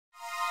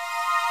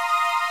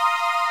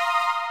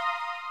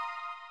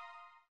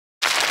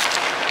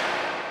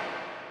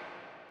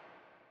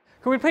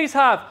Can we please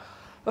have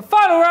a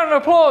final round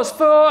of applause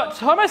for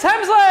Thomas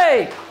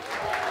Hemsley?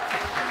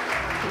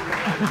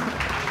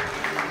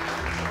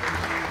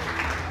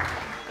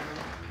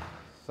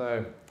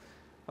 So,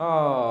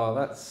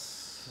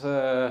 that's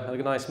a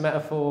nice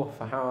metaphor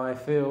for how I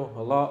feel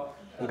a lot.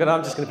 I'm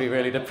just going to be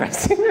really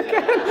depressing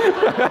again.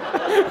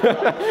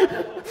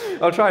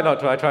 I'll try not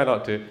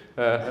to.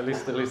 At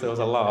least there was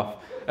a laugh.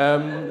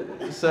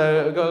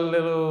 So we've got a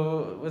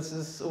little. This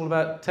is all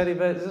about teddy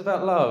bears. This is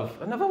about love.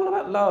 Another all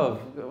about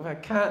love.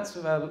 About cats.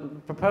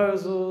 About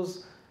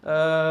proposals.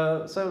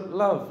 So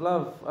love.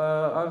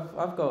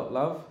 I've got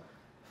love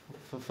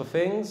for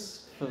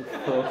things.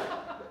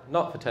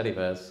 Not for teddy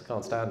bears. I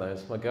can't stand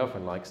those. My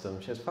girlfriend likes them.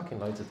 She has fucking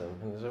loads of them,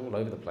 and they're all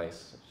over the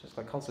place. She's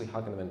like constantly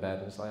hugging them in bed,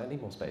 and it's like, I need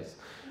more space.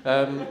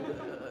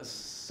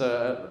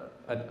 So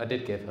I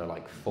did give her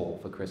like 4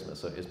 for Christmas,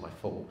 so it is my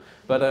 4.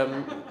 But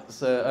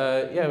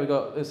yeah,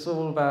 it's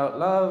all about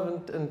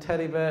love and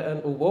teddy bear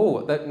and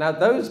now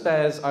those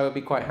bears I would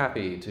be quite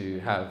happy to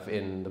have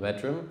in the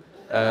bedroom.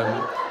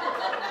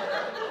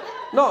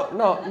 Not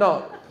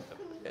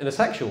in a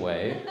sexual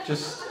way.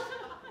 Just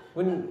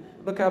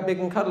look how big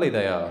and cuddly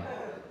they are.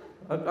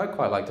 I'd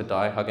quite like to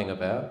die hugging a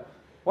bear.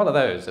 One of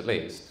those, at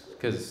least,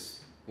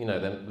 because, you know,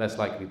 they're less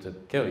likely to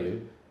kill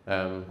you.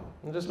 And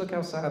just look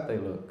how sad they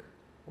look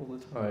all the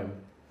time.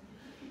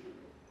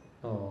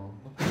 Oh.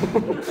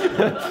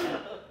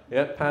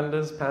 Yeah,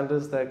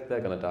 pandas, they're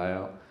going to die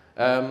out.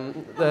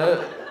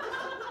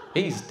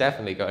 He's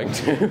definitely going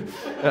to.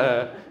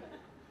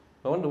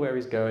 I wonder where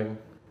he's going.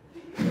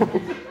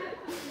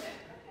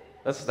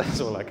 That's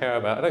all I care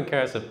about. I don't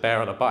care if it's a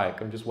bear on a bike.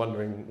 I'm just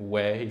wondering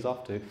where he's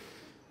off to.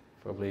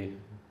 Probably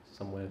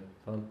somewhere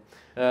fun.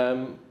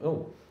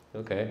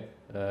 Okay.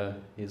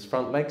 His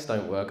front legs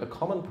don't work. A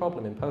common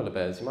problem in polar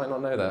bears. You might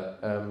not know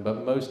that,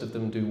 but most of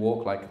them do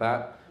walk like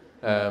that,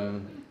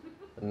 and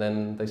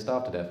then they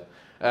starve to death.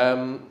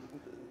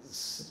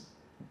 It's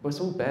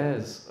all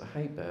bears. I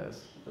hate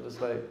bears.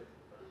 It's like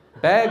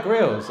Bear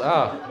Grylls.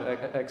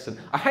 Excellent.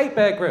 I hate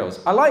Bear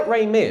Grylls. I like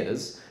Ray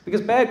Mears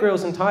because Bear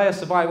Grylls' entire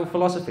survival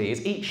philosophy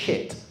is eat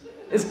shit.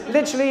 It's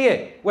literally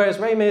it. Whereas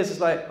Ray Mears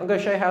is like, I'm going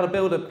to show you how to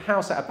build a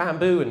house out of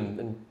bamboo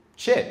and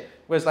shit.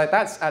 Whereas like,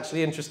 that's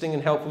actually interesting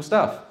and helpful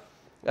stuff.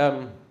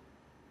 I'm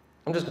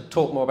just going to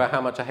talk more about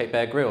how much I hate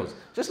Bear Grylls.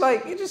 There's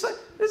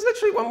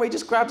literally one where he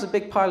just grabs a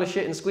big pile of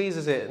shit and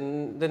squeezes it,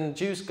 and then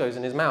juice goes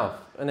in his mouth,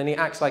 and then he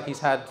acts like he's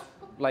had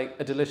like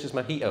a delicious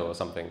mojito or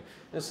something. And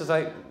it's just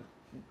like,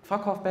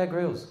 fuck off, Bear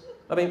Grylls.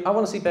 I mean, I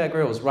want to see Bear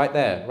Grylls right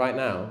there, right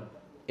now,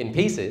 in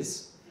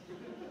pieces,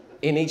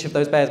 in each of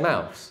those bears'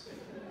 mouths.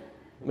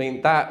 I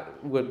mean,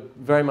 that would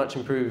very much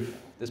improve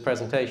this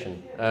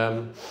presentation.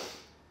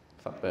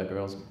 Fuck Bear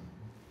Grylls.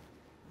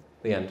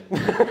 The end.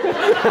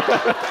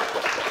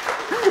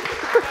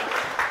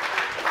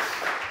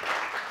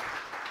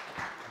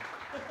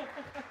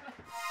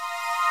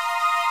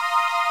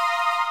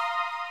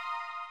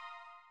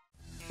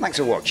 Thanks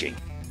for watching.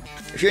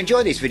 If you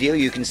enjoyed this video,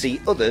 you can see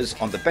others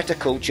on the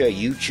Bettakultcha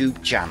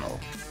YouTube channel.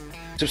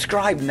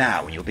 Subscribe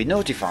now and you'll be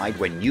notified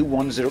when new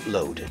ones are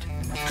uploaded.